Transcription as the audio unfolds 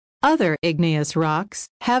Other igneous rocks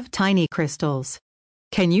have tiny crystals.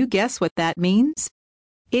 Can you guess what that means?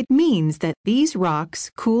 It means that these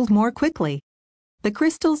rocks cooled more quickly. The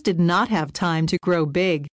crystals did not have time to grow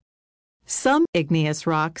big. Some igneous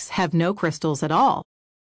rocks have no crystals at all.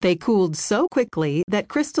 They cooled so quickly that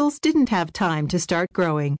crystals didn't have time to start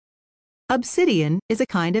growing. Obsidian is a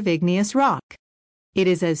kind of igneous rock. It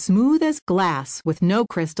is as smooth as glass with no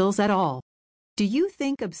crystals at all. Do you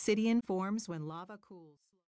think obsidian forms when lava cools?